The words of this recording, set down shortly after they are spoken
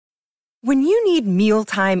When you need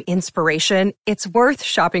mealtime inspiration, it's worth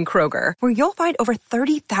shopping Kroger, where you'll find over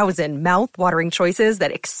 30,000 mouth-watering choices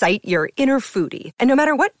that excite your inner foodie. And no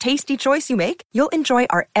matter what tasty choice you make, you'll enjoy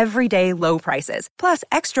our everyday low prices, plus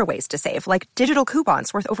extra ways to save, like digital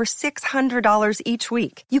coupons worth over $600 each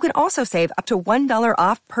week. You can also save up to $1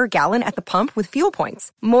 off per gallon at the pump with fuel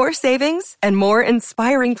points. More savings and more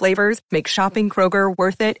inspiring flavors make shopping Kroger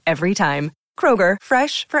worth it every time. Kroger,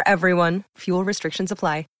 fresh for everyone. Fuel restrictions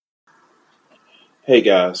apply. Hey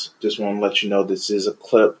guys, just want to let you know this is a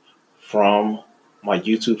clip from my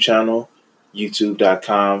YouTube channel,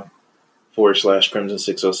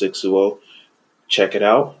 youtube.com/Crimson60620. Check it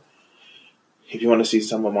out. If you want to see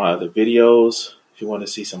some of my other videos, if you want to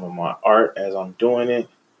see some of my art as I'm doing it,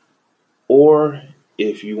 or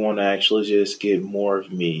if you want to actually just get more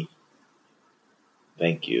of me,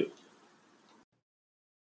 thank you.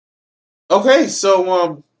 Okay,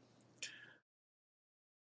 so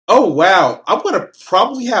oh wow, I'm gonna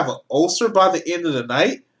probably have an ulcer by the end of the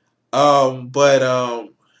night.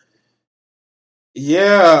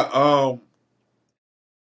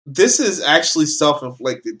 This is actually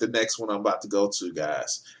self-inflicted. The next one I'm about to go to,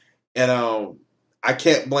 guys, and I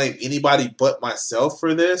can't blame anybody but myself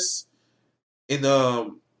for this. And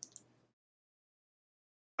I'm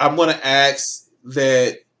gonna ask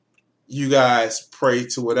that you guys pray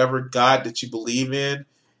to whatever God that you believe in.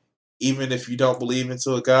 Even if you don't believe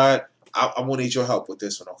into a God, I'm gonna need your help with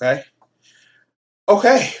this one, okay?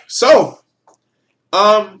 Okay, so,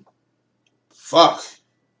 fuck.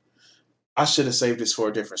 I should have saved this for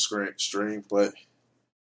a different stream, but,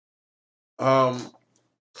 I'm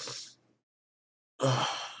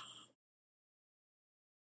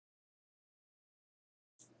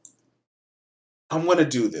gonna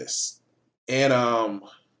do this, and,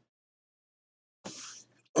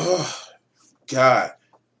 God.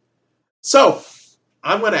 So,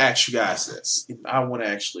 I'm going to ask you guys this. I want to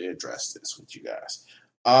actually address this with you guys.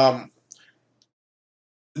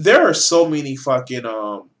 There are so many fucking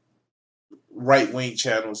right-wing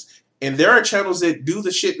channels, and there are channels that do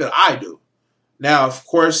the shit that I do. Now, of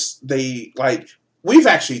course, we've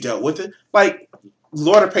actually dealt with it. Like,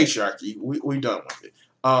 Lord of Patriarchy, we've done with it.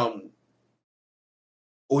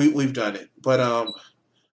 We've done it. But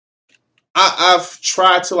I've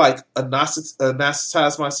tried to,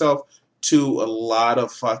 anesthetize myself to a lot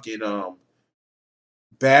of fucking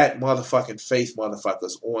bad motherfucking faith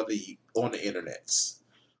motherfuckers on the internets.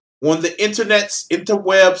 On the internets,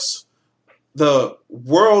 interwebs, the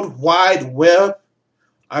World Wide Web,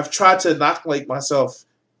 I've tried to inoculate myself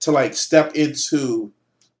to step into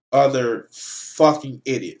other fucking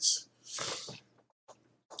idiots.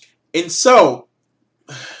 And so,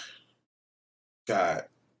 God,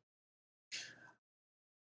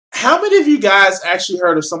 how many of you guys actually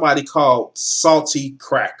heard of somebody called Salty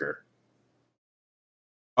Cracker?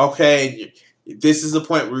 Okay, this is the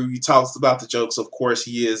point where he talks about the jokes. Of course,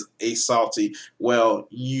 he is a salty. Well,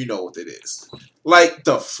 you know what it is. Like,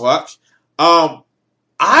 the fuck? I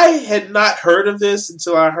had not heard of this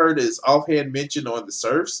until I heard his offhand mention on the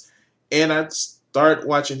surfs, and I started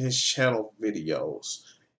watching his channel videos.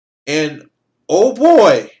 And oh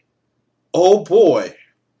boy,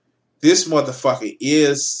 this motherfucker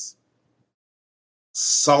is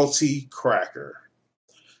Salty Cracker.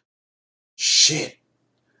 Shit.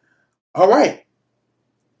 All right.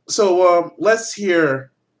 So let's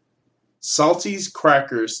hear Salty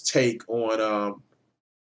Cracker's take on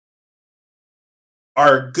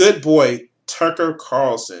our good boy Tucker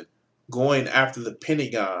Carlson going after the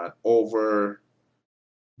Pentagon over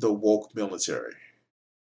the woke military.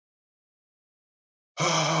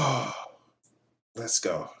 Let's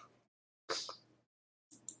go.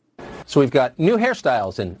 So we've got new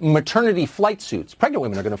hairstyles and maternity flight suits. Pregnant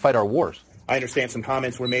women are going to fight our wars. I understand some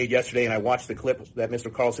comments were made yesterday, and I watched the clip that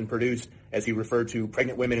Mr. Carlson produced as he referred to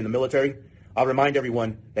pregnant women in the military. I'll remind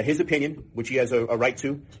everyone that his opinion, which he has a right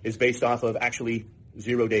to, is based off of actually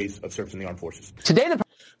 0 days of service in the armed forces. Today, the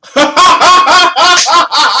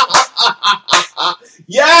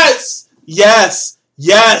Yes.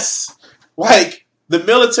 Like, the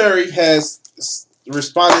military has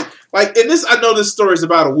responded. Like, and this, I know this story is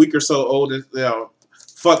about a week or so old.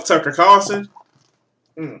 Fuck Tucker Carlson.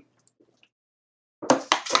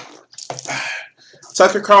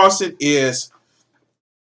 Tucker Carlson is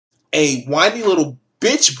a whiny little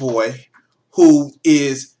bitch boy who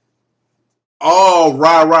is all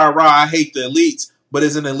rah, I hate the elites, but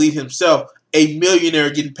is an elite himself, a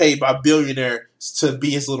millionaire getting paid by billionaires to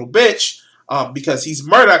be his little bitch, because he's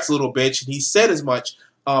Murdoch's little bitch, and he said as much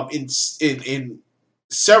in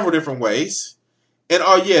several different ways. And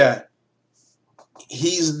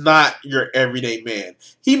he's not your everyday man.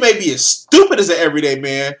 He may be as stupid as an everyday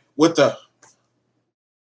man with the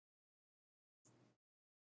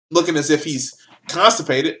looking as if he's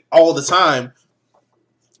constipated all the time,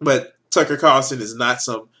 but Tucker Carlson is not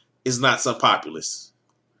some populist.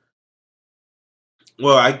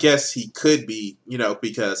 Well, I guess he could be,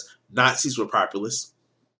 because Nazis were populists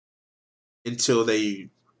until they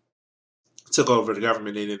took over the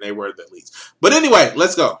government and then they were the elites. But anyway,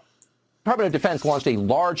 let's go. Department of Defense launched a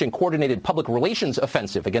large and coordinated public relations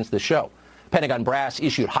offensive against the show. Pentagon brass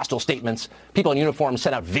issued hostile statements. People in uniform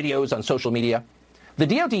sent out videos on social media. The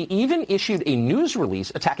DoD even issued a news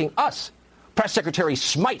release attacking us. Press Secretary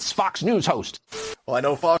smites Fox News host. Well, I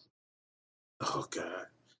know Fox. Oh, God.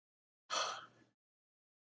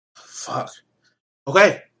 Fuck.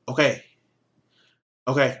 Okay.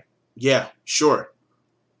 Yeah, sure.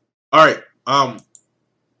 All right.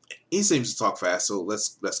 He seems to talk fast, so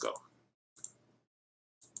let's go.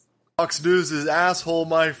 Fox News is asshole,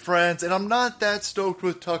 my friends, and I'm not that stoked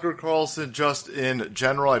with Tucker Carlson just in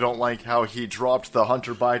general. I don't like how he dropped the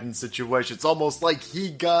Hunter Biden situation. It's almost like he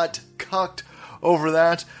got cucked over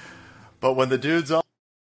that. But when the dude's on...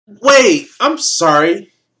 Wait, I'm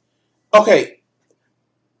sorry. Okay.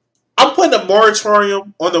 I'm putting a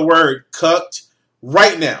moratorium on the word cucked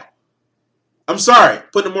right now. I'm sorry,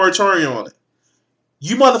 putting a moratorium on it.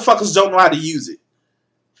 You motherfuckers don't know how to use it.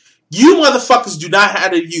 You motherfuckers do not know how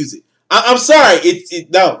to use it. I'm sorry.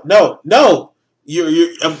 No.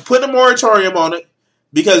 I'm putting a moratorium on it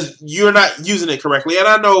because you're not using it correctly. And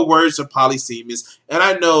I know words are polysemous, and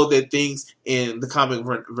I know that things in the comic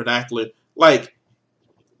vernacular, like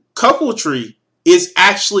coupletry, is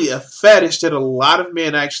actually a fetish that a lot of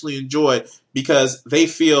men actually enjoy because they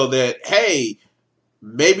feel that, hey,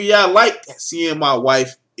 maybe I like seeing my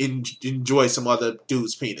wife enjoy some other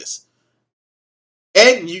dude's penis.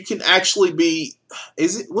 And you can actually be,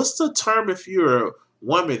 what's the term if you're a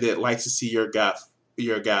woman that likes to see your guy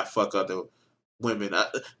fuck other women?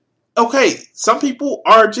 Okay, some people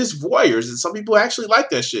are just voyeurs and some people actually like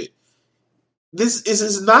that shit. This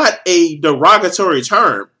is not a derogatory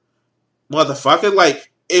term, motherfucker.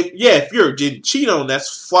 Like, if you're getting cheated on,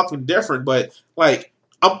 that's fucking different. But, like,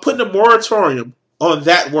 I'm putting a moratorium on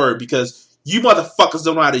that word because you motherfuckers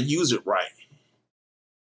don't know how to use it right.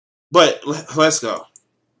 But let's go.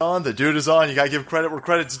 The dude is on. You gotta give credit where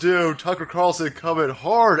credit's due. Tucker Carlson coming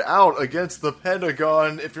hard out against the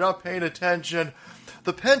Pentagon. If you're not paying attention,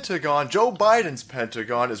 the Pentagon, Joe Biden's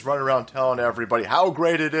Pentagon, is running around telling everybody how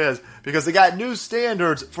great it is because they got new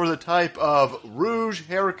standards for the type of rouge,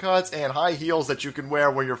 haircuts, and high heels that you can wear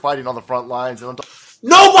when you're fighting on the front lines.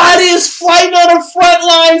 Nobody is fighting on the front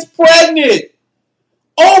lines pregnant!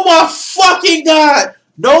 Oh my fucking God!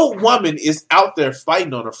 No woman is out there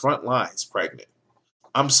fighting on the front lines pregnant.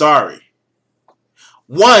 I'm sorry.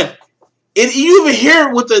 One, and you even hear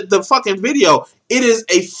it with the fucking video, it is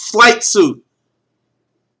a flight suit.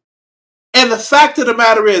 And the fact of the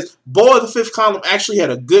matter is, Boy of the Fifth Column actually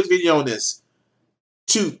had a good video on this.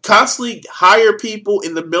 To constantly hire people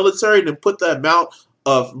in the military and then put the amount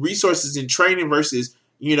of resources in training versus,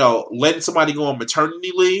 letting somebody go on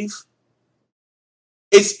maternity leave.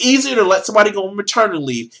 It's easier to let somebody go on maternity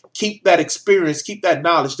leave, keep that experience, keep that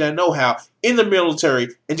knowledge, that know-how in the military,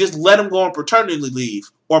 and just let them go on paternity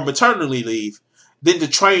leave or maternity leave than to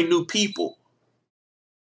train new people.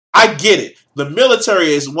 I get it. The military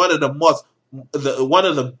is one of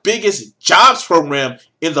the biggest jobs program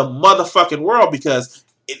in the motherfucking world because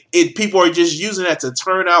people are just using that to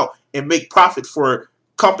turn out and make profit for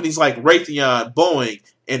companies like Raytheon, Boeing,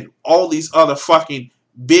 and all these other fucking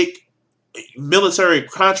big military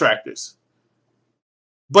contractors.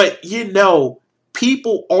 But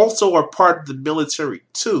people also are part of the military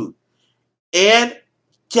too. And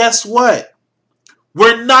guess what?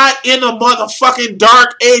 We're not in the motherfucking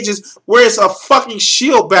dark ages where it's a fucking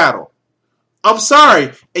shield battle. I'm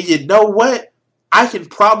sorry. And you know what? I can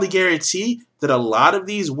probably guarantee that a lot of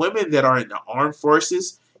these women that are in the armed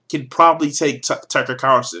forces can probably take Tucker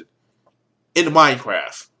Carlson in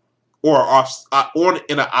Minecraft or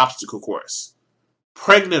in an obstacle course.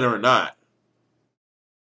 Pregnant or not.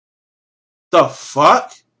 The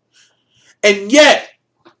fuck? And yet,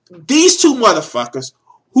 these two motherfuckers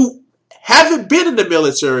who haven't been in the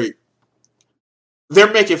military,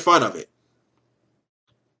 they're making fun of it.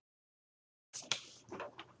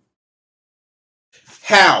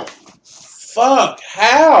 How? Fuck,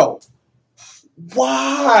 how?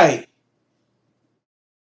 Why?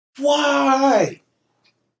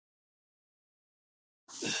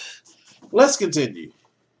 Let's continue.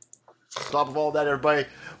 top of all that, everybody,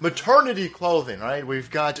 maternity clothing, right? We've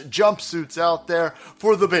got jumpsuits out there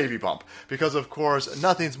for the baby bump. Because, of course,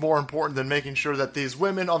 nothing's more important than making sure that these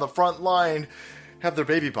women on the front line have their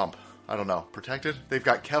baby bump, I don't know, protected. They've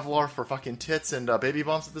got Kevlar for fucking tits and baby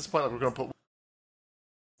bumps at this point. Like, we're going to put...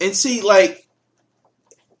 And see, like,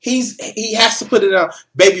 he has to put it out,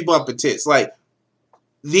 baby bump and tits. Like,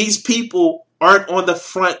 these people aren't on the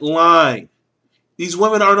front line. These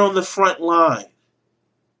women aren't on the front line.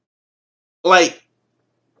 Like,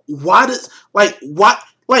 is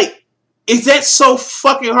that so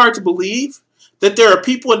fucking hard to believe? That there are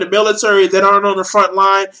people in the military that aren't on the front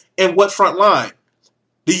line? And what front line?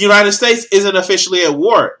 The United States isn't officially at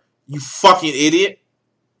war, you fucking idiot.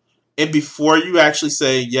 And before you actually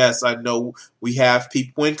say, yes, I know we have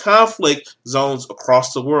people in conflict zones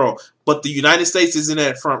across the world, but the United States isn't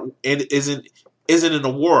at front and isn't in a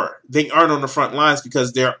war. They aren't on the front lines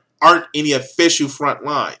because there aren't any official front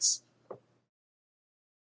lines.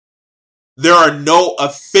 There are no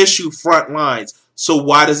official front lines. So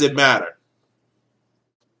why does it matter?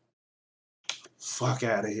 Fuck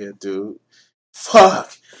out of here, dude.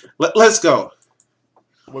 Fuck. Let's go.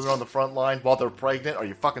 Women on the front line while they're pregnant. Are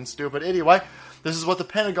you fucking stupid? Anyway, this is what the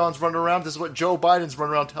Pentagon's running around. This is what Joe Biden's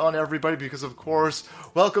running around telling everybody because, of course,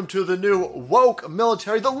 welcome to the new woke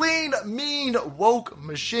military, the lean, mean, woke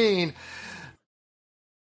machine.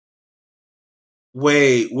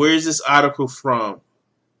 Wait, where's this article from?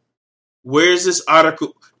 Where's this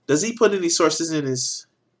article? Does he put any sources in his...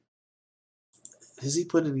 Does he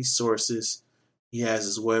put any sources? He has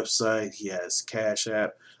his website. He has Cash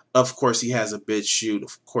App. Of course, he has a BitChute.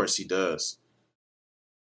 Of course, he does.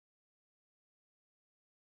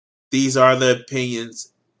 These are the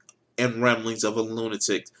opinions and ramblings of a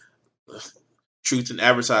lunatic. Truth and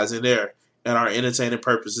advertising there, and our entertaining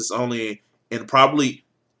purposes only, and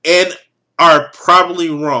are probably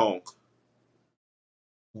wrong.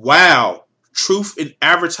 Wow, truth in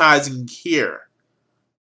advertising here.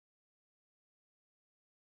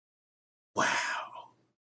 Wow.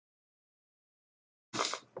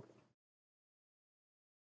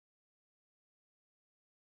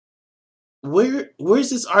 Where's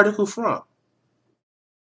this article from?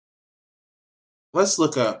 Let's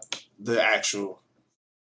look up the actual.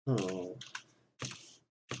 Oh,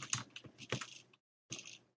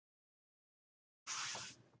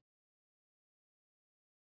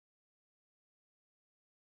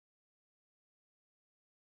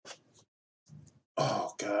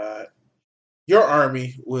 God. Your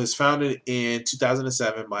Army was founded in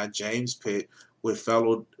 2007 by James Pitt with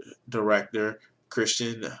fellow director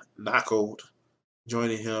Christian Knockold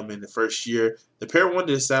joining him in the first year. The pair wanted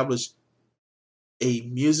to establish a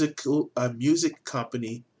music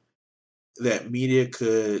company that media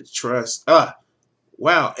could trust.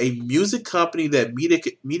 Wow, a music company that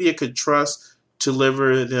media could trust to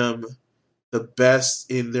deliver them the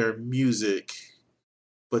best in their music.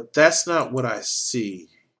 But that's not what I see.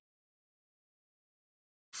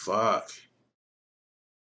 Fuck.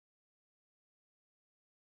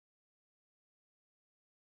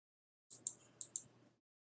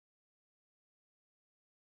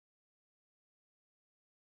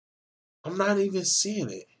 I'm not even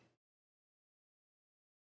seeing it.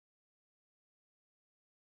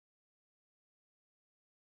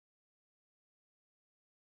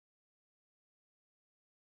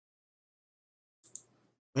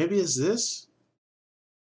 Maybe it's this?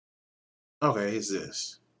 Okay, it's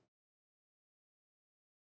this.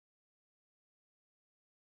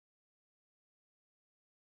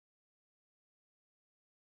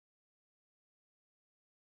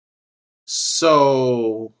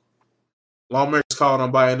 So, lawmakers called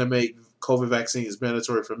on Biden to make COVID vaccines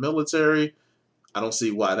mandatory for military. I don't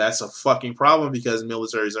see why that's a fucking problem because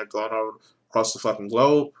militaries are going all across the fucking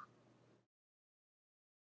globe.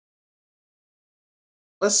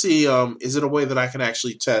 Let's see, is it a way that I can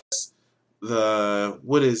actually test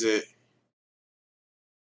what is it?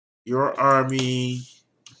 Your Army,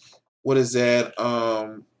 what is that?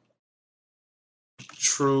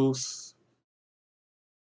 Truth.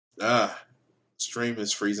 Stream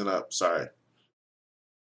is freezing up, sorry.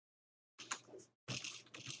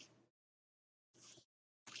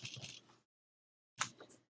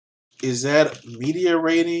 Is that media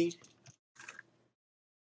rating?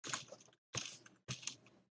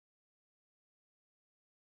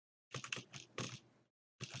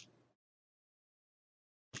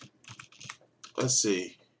 Let's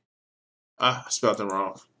see. I spelled it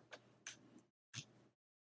wrong.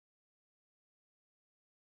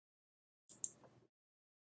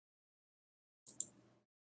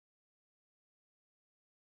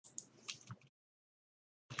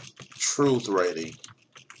 Truth rating.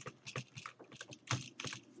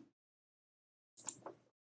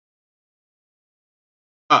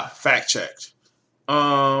 checked.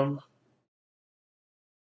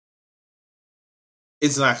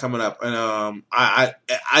 It's not coming up, and I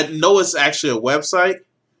know it's actually a website.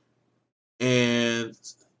 And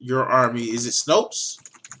your army, is it Snopes?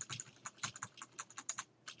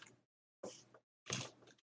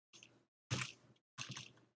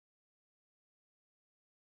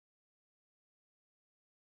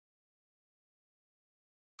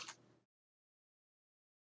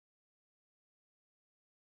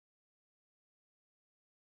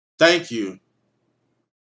 Thank you.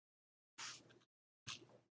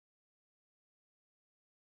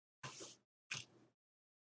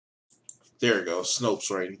 There we go. Snopes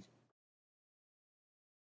rating.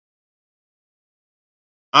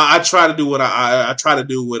 I try to do what I try to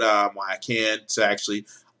do what I can to actually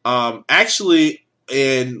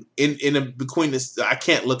in between this, I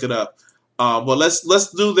can't look it up. But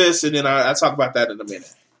let's do this, and then I talk about that in a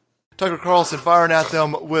minute. Tucker Carlson firing at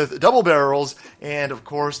them with double barrels, and of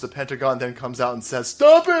course the Pentagon then comes out and says,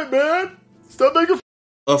 "Stop it, man! Stop making."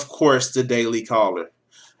 Of course, the Daily Caller.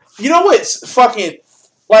 You know what's fucking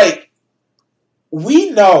like? We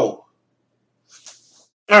know.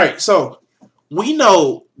 All right, so we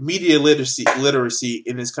know media literacy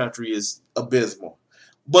in this country is abysmal,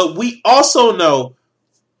 but we also know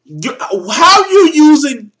how you're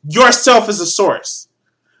using yourself as a source.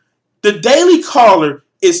 The Daily Caller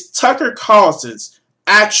is Tucker Carlson's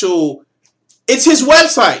actual. It's his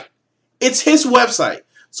website. It's his website.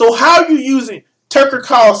 So how are you using Tucker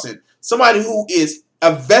Carlson, somebody who is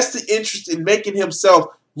a vested interest in making himself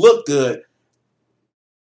look good,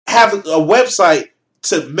 have a website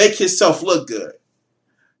to make himself look good?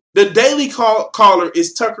 The Daily Caller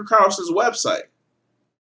is Tucker Carlson's website.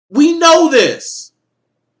 We know this.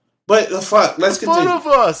 But fuck, let's continue. Fun of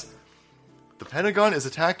us. The Pentagon is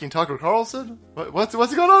attacking Tucker Carlson? What's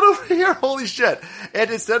going on over here? Holy shit.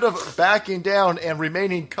 And instead of backing down and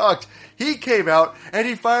remaining cucked, he came out and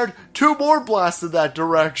he fired 2 more blasts in that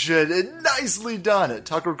direction. And nicely done.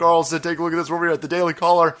 Tucker Carlson, take a look at this over here at the Daily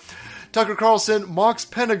Caller. Tucker Carlson mocks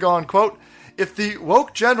Pentagon, quote, "If the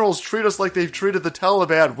woke generals treat us like they've treated the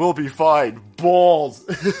Taliban, we'll be fine." Balls.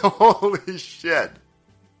 Holy shit.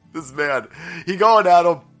 This man, he going at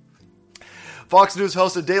him. Fox News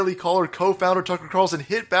host and Daily Caller co-founder Tucker Carlson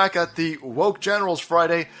hit back at the woke generals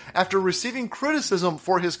Friday after receiving criticism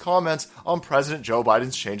for his comments on President Joe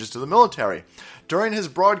Biden's changes to the military. During his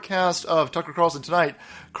broadcast of Tucker Carlson Tonight,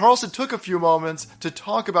 Carlson took a few moments to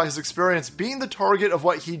talk about his experience being the target of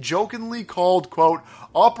what he jokingly called, quote,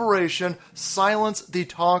 Operation Silence the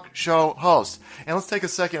Talk Show Host. And let's take a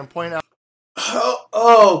second and point out.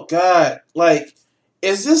 Oh God. Like,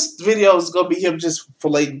 is this video going to be him just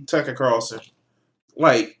filleting Tucker Carlson?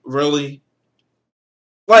 Like, really?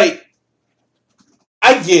 Like,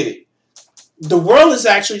 I get it. The world is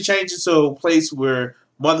actually changing to a place where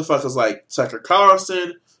motherfuckers like Tucker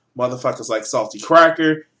Carlson, motherfuckers like Salty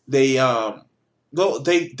Cracker, they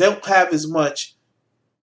don't have as much,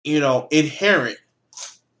 inherent,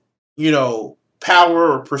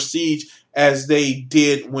 power or prestige as they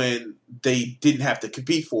did when they didn't have to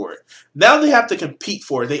compete for it. Now they have to compete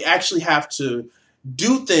for it. They actually have to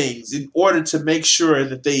do things in order to make sure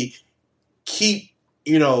that they keep,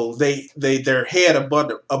 their head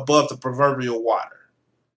above the proverbial water.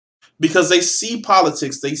 Because they see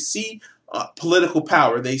politics, they see political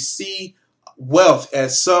power, they see wealth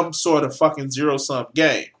as some sort of fucking zero-sum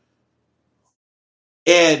game.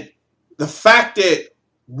 And the fact that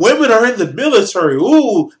women are in the military,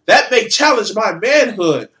 ooh, that may challenge my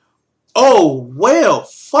manhood. Oh, well,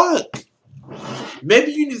 fuck.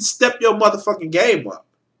 Maybe you need to step your motherfucking game up.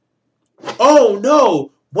 Oh,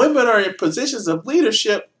 no. Women are in positions of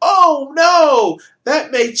leadership. Oh, no.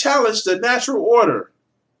 That may challenge the natural order.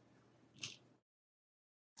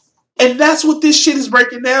 And that's what this shit is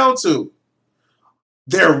breaking down to.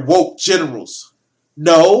 They're woke generals.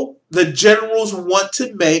 No, the generals want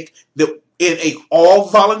to make in a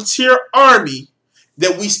all-volunteer army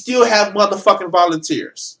that we still have motherfucking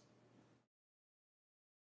volunteers.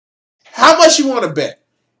 How much you want to bet?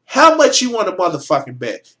 How much you want to motherfucking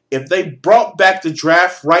bet? If they brought back the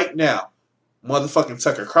draft right now, motherfucking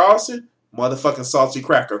Tucker Carlson, motherfucking Salty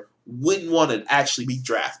Cracker wouldn't want to actually be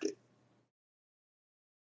drafted.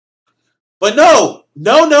 But no.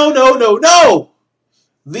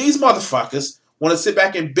 These motherfuckers want to sit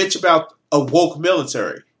back and bitch about a woke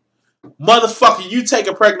military. Motherfucker, you take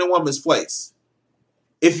a pregnant woman's place.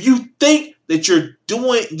 If you think that you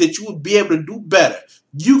would be able to do better,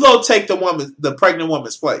 you go take the pregnant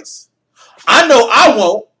woman's place. I know I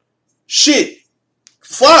won't. Shit.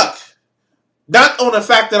 Fuck. Not on the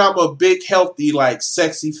fact that I'm a big, healthy, like,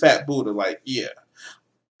 sexy, fat Buddha. Like, yeah.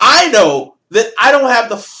 I know that I don't have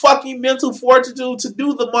the fucking mental fortitude to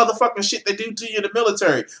do the motherfucking shit they do to you in the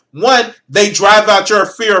military. One, they drive out your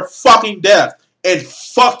fear of fucking death and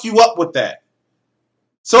fuck you up with that.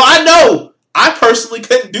 So I know I personally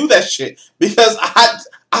couldn't do that shit because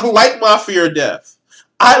I like my fear of death.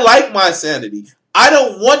 I like my sanity. I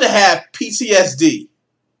don't want to have PTSD.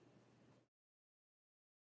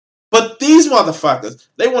 But these motherfuckers,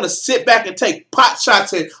 they want to sit back and take pot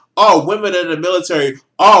shots at all women in the military.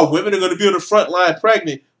 All women are going to be on the front line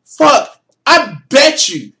pregnant. Fuck. I bet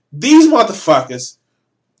you these motherfuckers,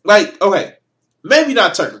 like, okay, maybe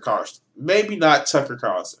not Tucker Carlson.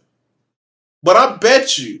 But I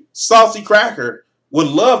bet you Salty Cracker would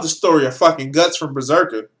love the story of fucking Guts from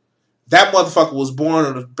Berserker. That motherfucker was born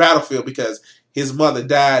on the battlefield because his mother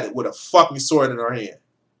died with a fucking sword in her hand.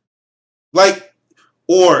 Like,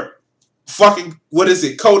 or fucking, what is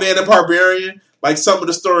it, Conan the Barbarian? Like some of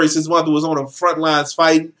the stories, his mother was on the front lines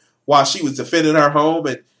fighting while she was defending her home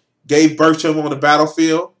and gave birth to him on the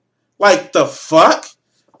battlefield. Like, the fuck?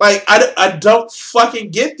 Like, I don't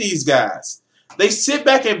fucking get these guys. They sit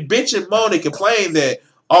back and bitch and moan and complain that,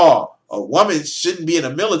 oh, a woman shouldn't be in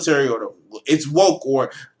the military or it's woke or,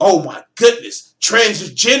 oh my goodness,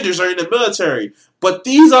 transgenders are in the military. But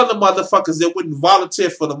these are the motherfuckers that wouldn't volunteer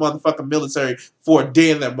for the motherfucking military for a day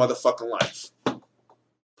in their motherfucking life.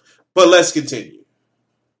 But let's continue.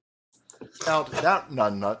 Now, that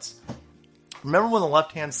nuts. Remember when on the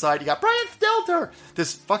left-hand side you got Brian Stelter,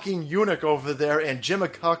 this fucking eunuch over there, and Jim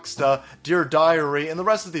Acosta, Dear Diary, and the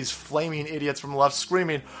rest of these flaming idiots from the left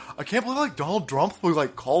screaming, I can't believe like Donald Trump would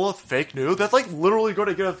like call us fake news. That's like literally going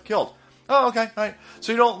to get us killed. Oh, okay, all right.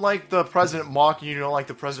 So you don't like the president mocking you, you don't like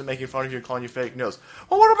the president making fun of you and calling you fake news.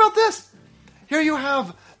 Well, what about this? Here you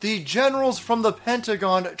have the generals from the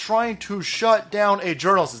Pentagon trying to shut down a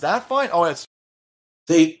journalist. Is that fine? Oh, it's...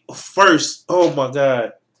 Oh my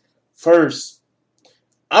God. First,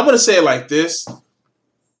 I'm going to say it like this.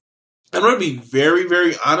 I'm going to be very,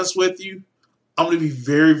 very honest with you. I'm going to be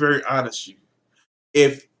very, very honest with you.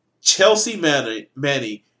 If Chelsea Manning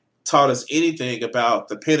taught us anything about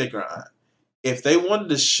the Pentagon, if they wanted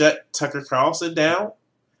to shut Tucker Carlson down,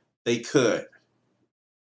 they could.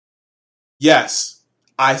 Yes,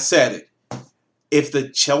 I said it. If the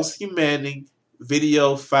Chelsea Manning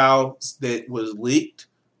video files that was leaked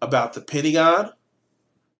about the Pentagon,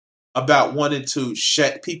 about wanting to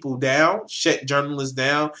shut people down, shut journalists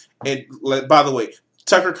down, and by the way,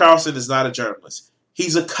 Tucker Carlson is not a journalist.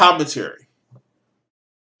 He's a commentary.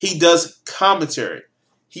 He does commentary.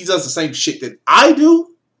 He does the same shit that I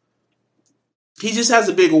do. He just has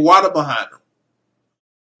a bigger water behind him.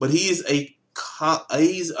 But he's a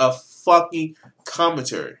fucking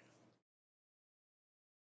commentary.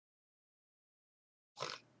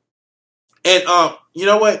 And you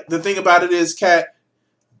know what? The thing about it is, Kat,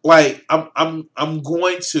 like I'm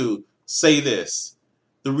going to say this.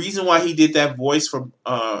 The reason why he did that voice for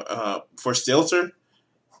Stilter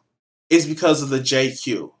is because of the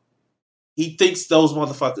JQ. He thinks those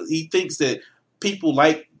motherfuckers. He thinks that people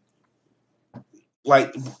like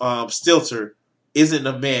Stilter isn't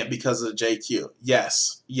a man because of the JQ.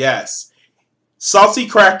 Yes. Salty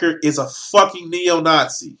Cracker is a fucking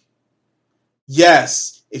neo-Nazi.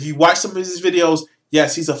 Yes. If you watch some of his videos,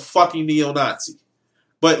 yes, he's a fucking neo-Nazi.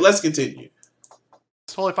 But let's continue.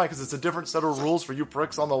 It's totally fine because it's a different set of rules for you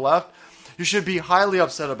pricks on the left. You should be highly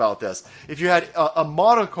upset about this. If you had a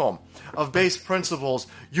modicum of base principles,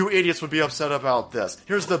 you idiots would be upset about this.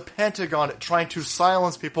 Here's the Pentagon trying to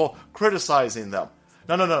silence people criticizing them.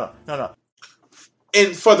 No.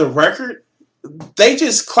 And for the record, they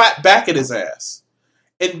just clap back at his ass.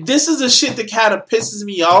 And this is the shit that kind of pisses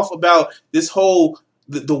me off about this whole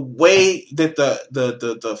the way that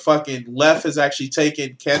the fucking left has actually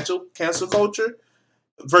taken cancel culture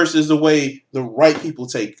versus the way the right people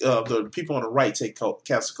take the people on the right take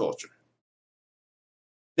cancel culture.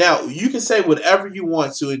 Now, you can say whatever you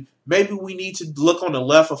want to, and maybe we need to look on the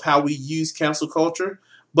left of how we use cancel culture,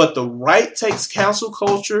 but the right takes cancel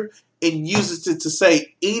culture and uses it to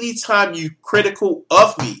say anytime you critical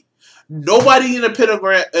of me. Nobody in the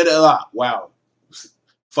Pentagon, wow,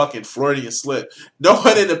 fucking Freudian slip. No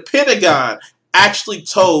one in the Pentagon actually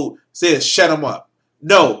said shut him up.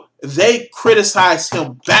 No, they criticized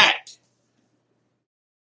him back.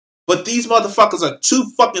 But these motherfuckers are too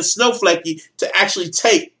fucking snowflakey to actually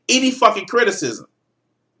take any fucking criticism.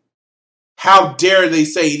 How dare they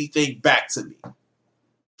say anything back to me?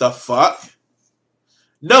 The fuck?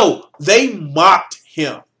 No, they mocked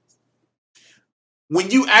him. When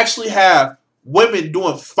you actually have women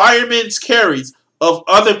doing fireman's carries of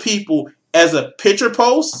other people as a picture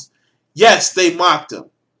post, yes, they mocked him.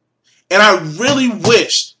 And I really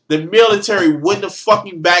wish the military wouldn't have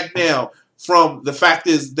fucking backed down from the fact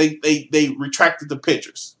is they retracted the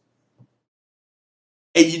pictures.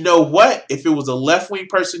 And you know what? If it was a left-wing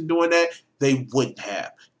person doing that, they wouldn't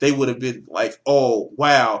have. They would have been like, oh,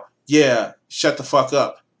 wow, yeah, shut the fuck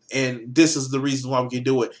up. And this is the reason why we can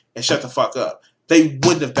do it, and shut the fuck up. They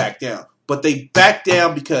wouldn't have backed down. But they backed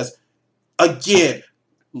down because, again,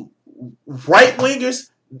 right-wingers,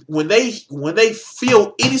 when they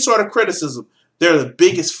feel any sort of criticism, they're the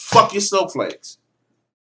biggest fucking snowflakes.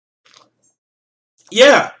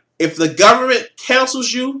 Yeah, if the government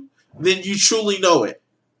counsels you, then you truly know it.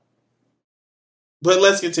 But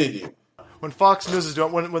let's continue. When Fox News is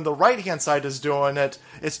doing when the right-hand side is doing it,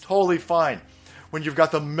 it's totally fine. When you've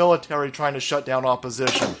got the military trying to shut down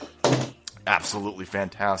opposition, absolutely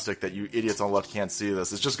fantastic that you idiots on the left can't see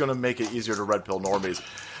this. It's just going to make it easier to red pill normies.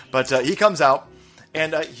 But he comes out,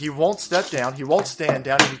 and he won't step down, he won't stand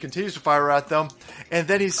down, and he continues to fire at them. And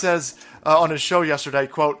then he says on his show yesterday,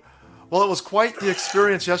 quote, "Well, it was quite the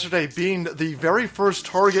experience yesterday being the very first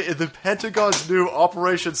target in the Pentagon's new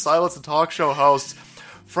Operation Silence the Talk Show hosts.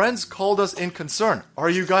 Friends called us in concern. Are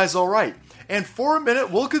you guys all right? And for a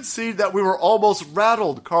minute, we'll concede that we were almost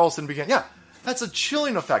rattled," Carlson began. Yeah, that's a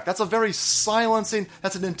chilling effect. That's a very silencing,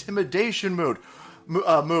 that's an intimidation move.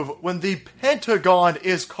 When the Pentagon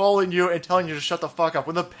is calling you and telling you to shut the fuck up,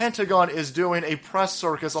 when the Pentagon is doing a press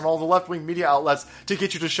circus on all the left-wing media outlets to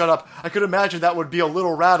get you to shut up, I could imagine that would be a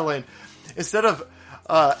little rattling. Instead of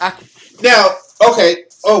now, okay,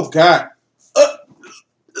 oh God,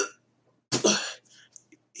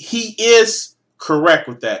 he is correct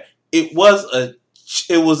with that. It was a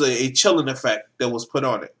chilling effect that was put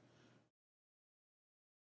on it.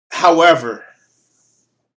 However,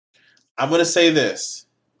 I'm going to say this.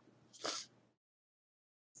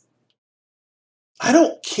 I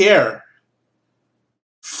don't care.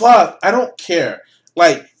 Fuck, I don't care.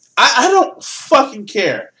 Like, I don't fucking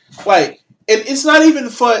care. Like, and it's not even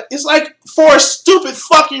it's like for a stupid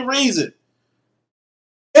fucking reason.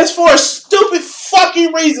 It's for a stupid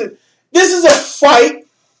fucking reason. This is a fight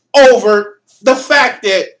over the fact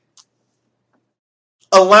that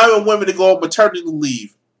allowing women to go on maternity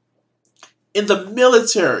leave in the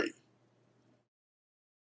military,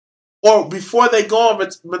 or before they go on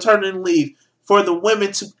maternity leave, for the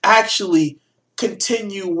women to actually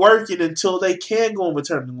continue working until they can go on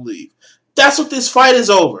maternity leave. That's what this fight is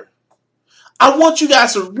over. I want you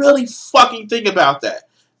guys to really fucking think about that.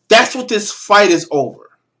 That's what this fight is over.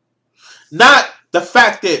 Not the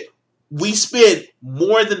fact that we spend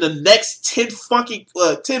more than the next 10 fucking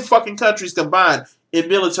countries combined in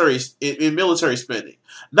military spending.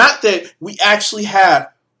 Not that we actually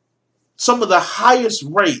have some of the highest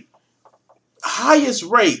rates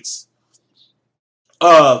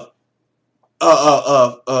of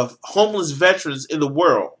homeless veterans in the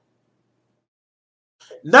world.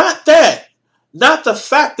 Not that. Not the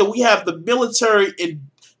fact that we have the military and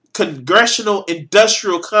congressional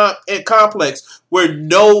industrial complex where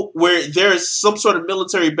there is some sort of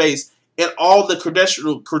military base in all the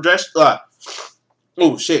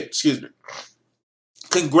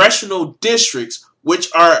congressional districts,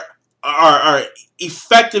 which are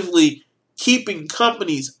effectively keeping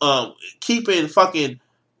companies, keeping fucking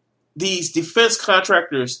these defense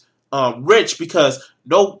contractors rich, because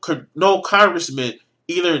no congressman,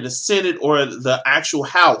 either in the Senate or the actual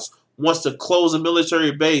House, wants to close a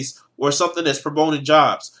military base or something that's promoting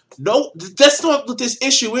jobs. No, that's not what this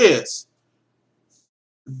issue is.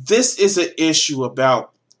 This is an issue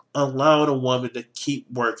about allowing a woman to keep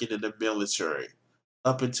working in the military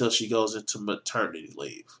up until she goes into maternity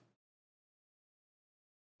leave.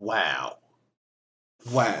 Wow.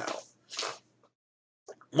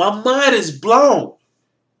 My mind is blown.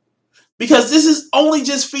 Because this is only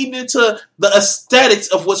just feeding into the aesthetics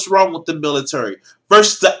of what's wrong with the military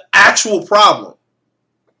versus the actual problem.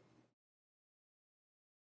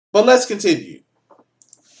 But let's continue.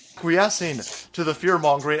 Acquiescing to the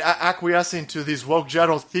fear-mongering, acquiescing to these woke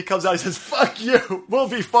generals, he comes out and says, "Fuck you, we'll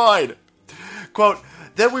be fine." Quote,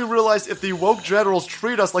 "Then we realized if the woke generals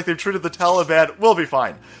treat us like they've treated the Taliban, we'll be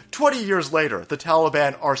fine. 20 years later, the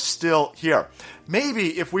Taliban are still here.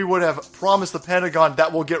 Maybe if we would have promised the Pentagon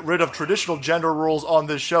that we'll get rid of traditional gender rules on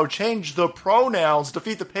this show, change the pronouns,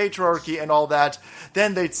 defeat the patriarchy and all that,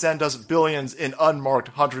 then they'd send us billions in unmarked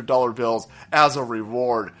 $100 bills as a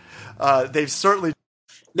reward." They've certainly...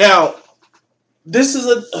 Now, this is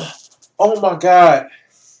oh my God.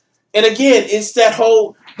 And again, it's that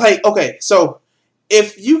whole, like, okay, so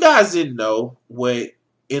if you guys didn't know, what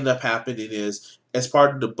ended up happening is, as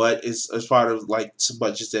part of the butt, is as part of like some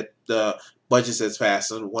budgets that the budgets that's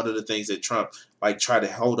passed, and one of the things that Trump tried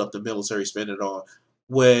to hold up the military spending on,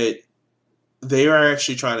 what they are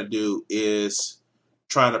actually trying to do is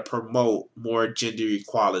trying to promote more gender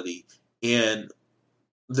equality in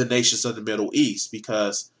the nations of the Middle East,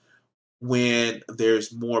 because when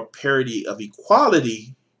there's more parity of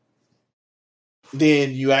equality,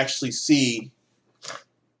 then you actually see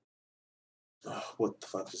what the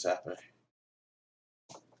fuck just happened?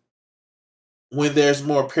 When there's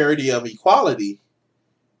more parity of equality,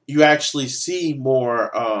 you actually see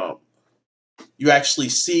more. You actually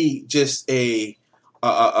see just the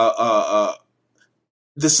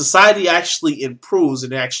society actually improves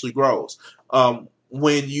and actually grows.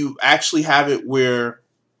 When you actually have it where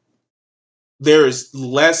there is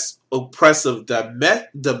less oppressive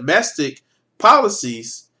domestic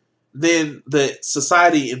policies, then the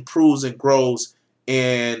society improves and grows,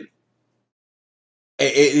 and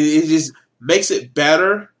it just makes it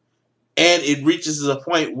better, and it reaches a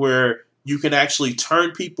point where you can actually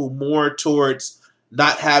turn people more towards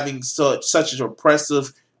not having such an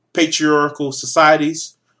oppressive patriarchal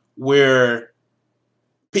societies where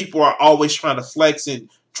people are always trying to flex and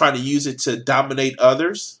trying to use it to dominate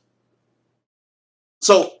others.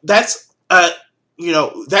 So that's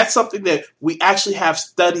that's something that we actually have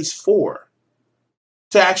studies for,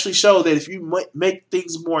 to actually show that if you make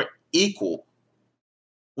things more equal,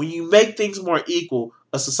 when you make things more equal,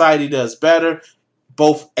 a society does better,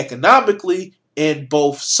 both economically and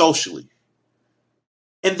both socially.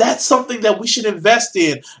 And that's something that we should invest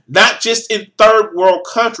in, not just in third world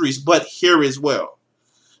countries, but here as well.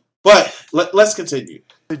 But let's continue.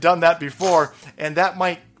 We've done that before, and that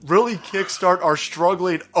might really kickstart our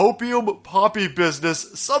struggling opium poppy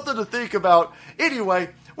business. Something to think about. Anyway,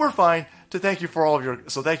 we're fine. Thank you for all of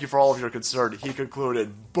your concern. He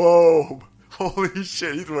concluded. Boom. Holy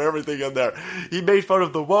shit, he threw everything in there. He made fun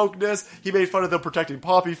of the wokeness. He made fun of them protecting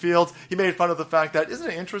poppy fields. He made fun of the fact that,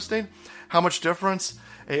 isn't it interesting how much difference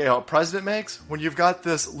a president makes when you've got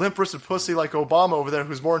this limp-wristed pussy like Obama over there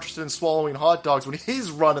who's more interested in swallowing hot dogs when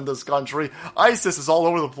he's running this country. ISIS is all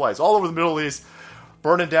over the place, all over the Middle East,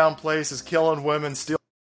 burning down places, killing women, stealing.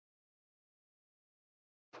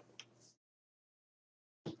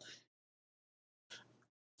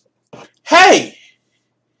 Hey!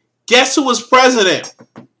 Guess who was president?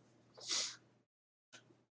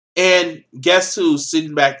 And guess who's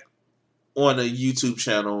sitting back on a YouTube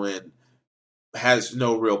channel and has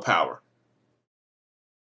no real power?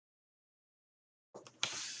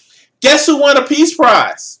 Guess who won a Peace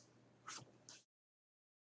Prize?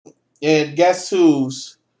 And guess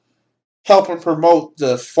who's helping promote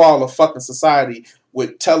the fall of fucking society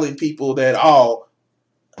with telling people that,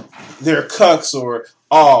 they're cucks, or,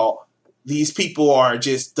 these people are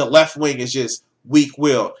just, the left wing is just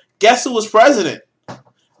weak-willed. Guess who was president?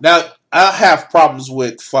 Now, I have problems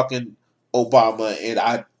with fucking Obama, and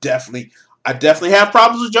I definitely have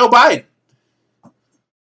problems with Joe Biden.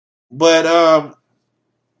 But,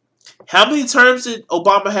 how many terms did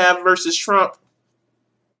Obama have versus Trump?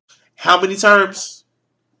 How many terms?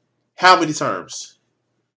 How many terms?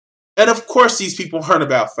 And of course these people aren't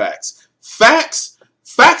about facts. Facts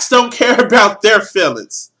don't care about their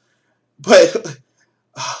feelings. But,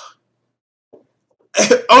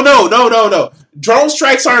 no. Drone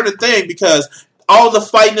strikes aren't a thing, because all the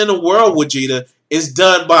fighting in the world, Vegeta, is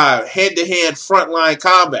done by hand-to-hand frontline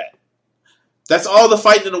combat. That's all the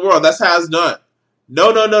fighting in the world. That's how it's done.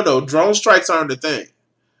 No. Drone strikes aren't a thing.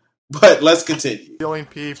 But let's continue. Killing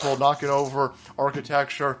people, knocking over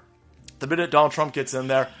architecture. The minute Donald Trump gets in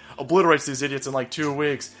there, obliterates these idiots in like 2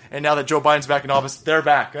 weeks, and now that Joe Biden's back in office, they're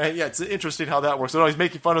back. Yeah, it's interesting how that works. So he's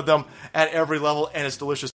making fun of them at every level, and it's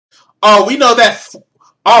delicious. Oh, we know that.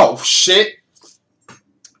 Oh, shit.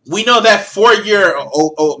 We know that 4-year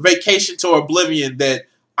vacation to oblivion that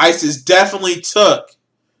ISIS definitely took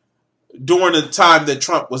during the time that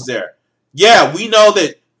Trump was there. Yeah, we know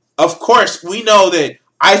that. Of course, we know that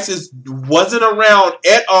ISIS wasn't around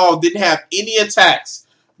at all, didn't have any attacks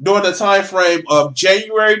during the time frame of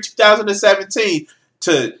January 2017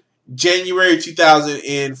 to January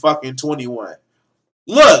 2021.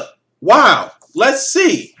 Look, wow, let's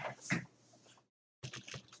see.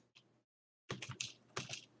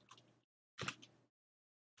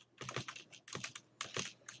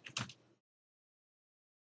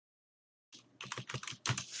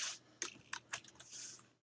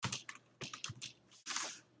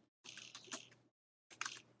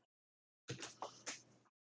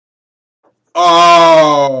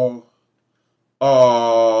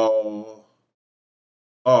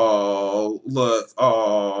 Look,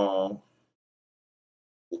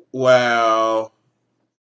 wow.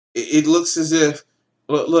 It looks as if,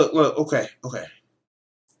 Look. Okay.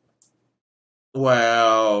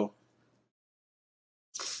 Wow.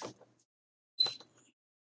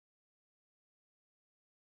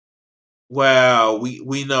 Wow.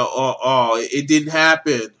 We know. Oh, it didn't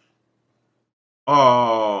happen.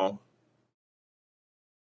 Oh.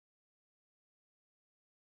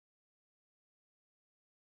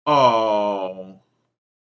 Oh.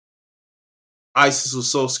 ISIS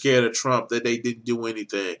was so scared of Trump that they didn't do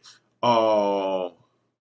anything. Oh.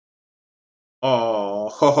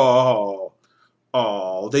 Oh.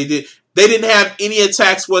 Oh. They didn't have any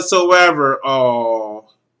attacks whatsoever. Oh.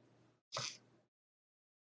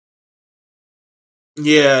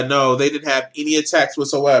 Yeah, no, they didn't have any attacks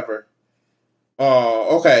whatsoever.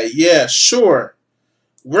 Oh, okay. Yeah, sure.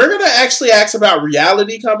 We're going to actually ask about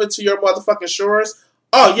reality coming to your motherfucking shores.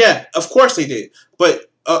 Oh, yeah, of course they did. But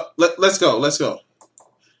let's go.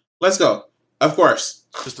 Of course.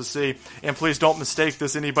 Just to see, and please don't mistake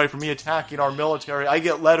this anybody for me attacking our military. I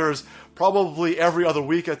get letters probably every other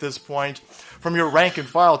week at this point from your rank and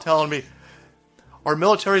file telling me our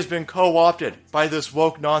military's been co-opted by this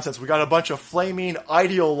woke nonsense. We got a bunch of flaming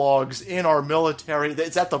ideologues in our military.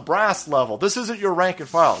 It's at the brass level. This isn't your rank and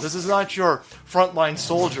file. This is not your frontline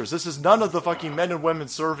soldiers. This is none of the fucking men and women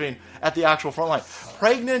serving at the actual front line.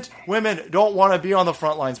 Pregnant women don't want to be on the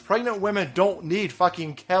front lines. Pregnant women don't need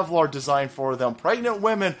fucking Kevlar designed for them. Pregnant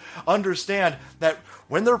women understand that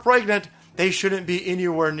when they're pregnant, they shouldn't be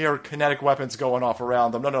anywhere near kinetic weapons going off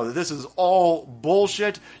around them. No, this is all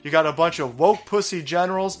bullshit. You got a bunch of woke pussy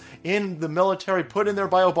generals in the military put in there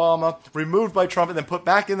by Obama, removed by Trump, and then put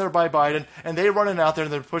back in there by Biden, and they running out there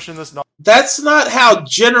and they're pushing this. That's not how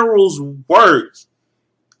generals work.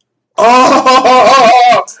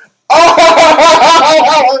 Oh!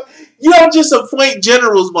 You don't just appoint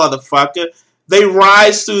generals, motherfucker. They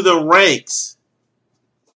rise through the ranks.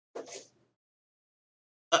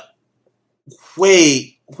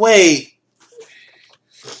 Wait.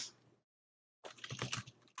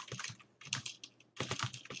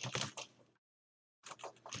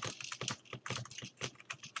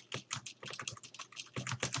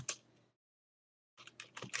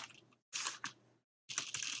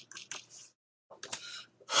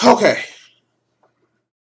 Okay.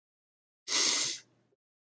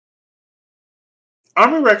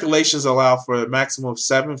 Army regulations allow for a maximum of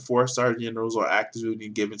 7 4-star generals or active duty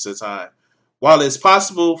given to time. While it's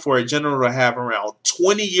possible for a general to have around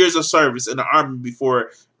 20 years of service in the Army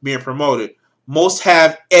before being promoted, most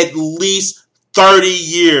have at least 30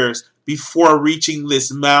 years before reaching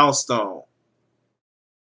this milestone.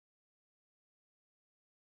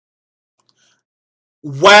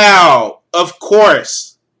 Wow, of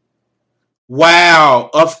course.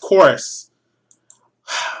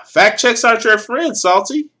 Fact checks aren't your friend,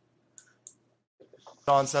 Salty.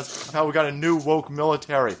 Nonsense. How we got a new woke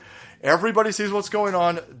military. Everybody sees what's going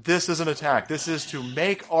on. This is an attack. This is to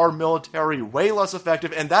make our military way less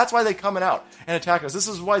effective, and that's why they're coming out and attacking us. This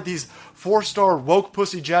is why these 4-star woke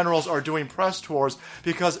pussy generals are doing press tours,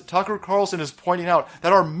 because Tucker Carlson is pointing out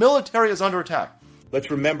that our military is under attack. Let's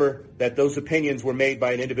remember that those opinions were made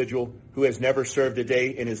by an individual who has never served a day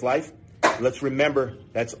in his life. Let's remember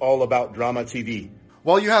that's all about drama TV.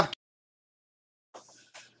 Well, you have...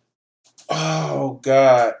 Oh,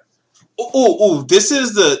 God. Ooh, this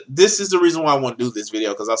is the reason why I want to do this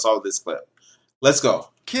video, because I saw this clip. Let's go.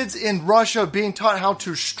 Kids in Russia being taught how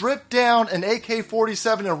to strip down an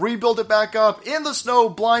AK-47 and rebuild it back up in the snow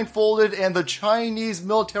blindfolded, and the Chinese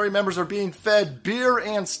military members are being fed beer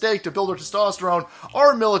and steak to build their testosterone.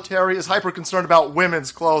 Our military is hyper concerned about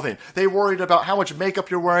women's clothing. They worried about how much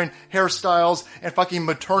makeup you're wearing, hairstyles, and fucking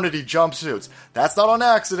maternity jumpsuits. That's not on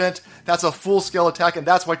accident. That's a full-scale attack, and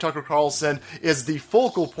that's why Tucker Carlson is the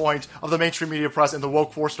focal point of the mainstream media press and the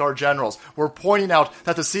woke 4-star generals. We're pointing out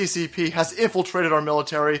that the CCP has infiltrated our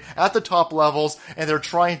military at the top levels, and they're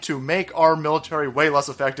trying to make our military way less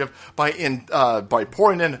effective by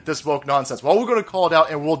pouring in this woke nonsense. Well, we're going to call it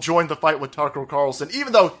out, and we'll join the fight with Tucker Carlson,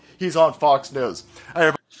 even though he's on Fox News.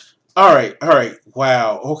 All right.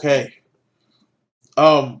 Wow. Okay.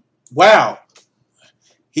 Wow.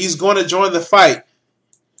 He's going to join the fight.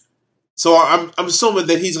 So I'm assuming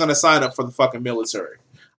that he's going to sign up for the fucking military.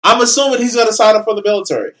 He's going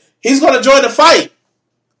to join the fight.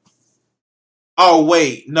 Oh,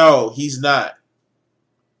 wait. No, he's not.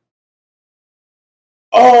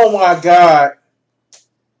 Oh, my God.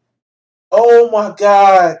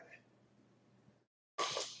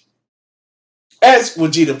 As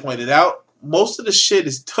Vegeta pointed out, most of the shit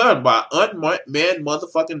is done by unmanned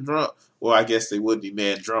motherfucking drones. Well, I guess they would be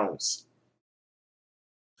manned drones.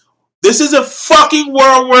 This isn't fucking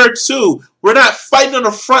World War II. We're not fighting on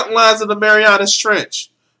the front lines of the Marianas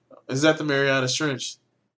Trench. Is that the Marianas Trench?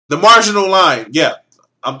 The marginal line. Yeah,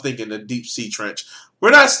 I'm thinking the deep sea trench. We're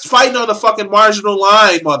not fighting on the fucking marginal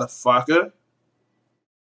line, motherfucker.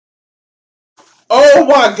 Oh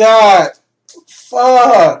my god.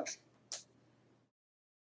 Fuck.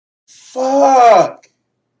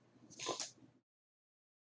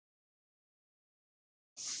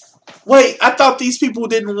 Wait, I thought these people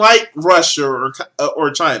didn't like Russia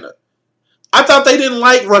or China. I thought they didn't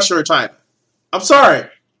like Russia or China. I'm sorry.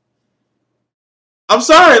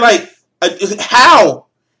 Like, how?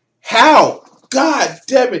 God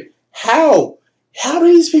damn it. How do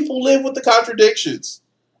these people live with the contradictions?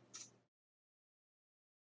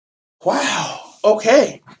 Wow.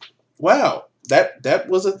 Okay. Wow. That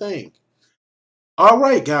was a thing. All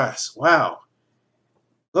right, guys. Wow.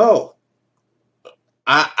 Oh.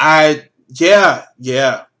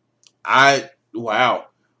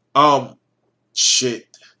 Wow.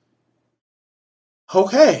 Shit.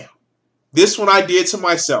 Okay. This one I did to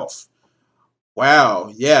myself.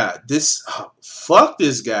 Wow. Yeah. Fuck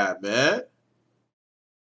this guy, man.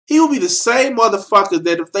 He will be the same motherfucker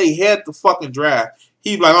that if they had the fucking draft,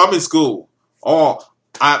 he'd be like, I'm in school. Oh,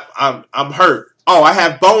 I'm hurt. Oh, I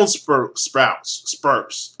have bone spurs.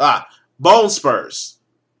 Bone spurs.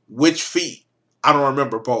 Which feet? I don't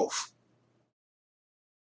remember both.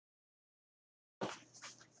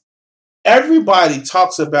 Everybody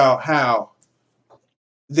talks about how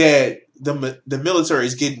that the military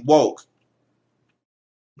is getting woke.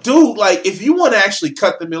 Dude, like, if you want to actually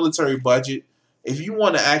cut the military budget, if you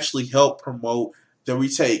want to actually help promote the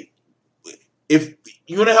retake, if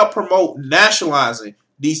you want to help promote nationalizing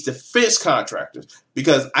these defense contractors,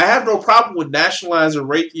 because I have no problem with nationalizing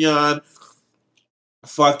Raytheon,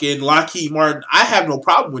 fucking Lockheed Martin. I have no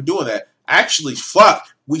problem with doing that. Actually, fuck,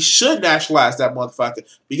 we should nationalize that motherfucker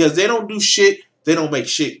because they don't do shit. They don't make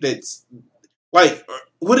shit that's like,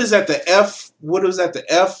 what is that? The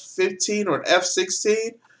F-15 or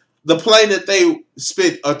F-16? The plane that they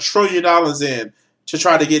spent $1 trillion in to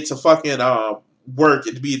try to get to fucking work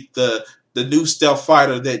and to be the new stealth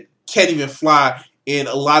fighter that can't even fly in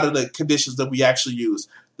a lot of the conditions that we actually use.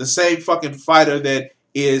 The same fucking fighter that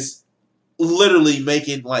is literally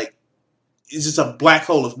making, like, it's just a black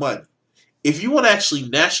hole of money. If you want to actually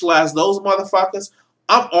nationalize those motherfuckers,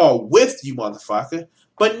 I'm all with you, motherfucker.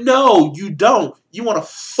 But no, you don't. You want to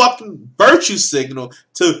fucking virtue signal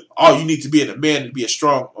to, oh, you need to be a man to be a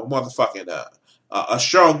strong motherfucking, a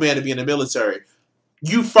strong man to be in the military.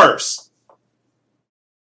 You first.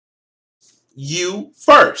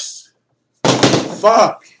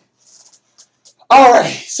 Fuck.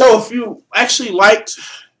 Alright, so if you actually liked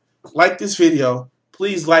this video,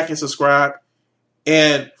 please like and subscribe.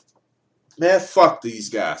 And, man, fuck these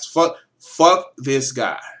guys. Fuck this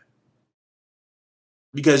guy.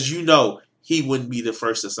 Because you know he wouldn't be the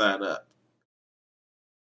first to sign up.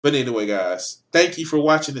 But anyway, guys, thank you for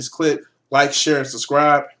watching this clip. Like, share, and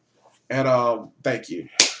subscribe. And thank you.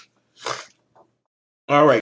 All right.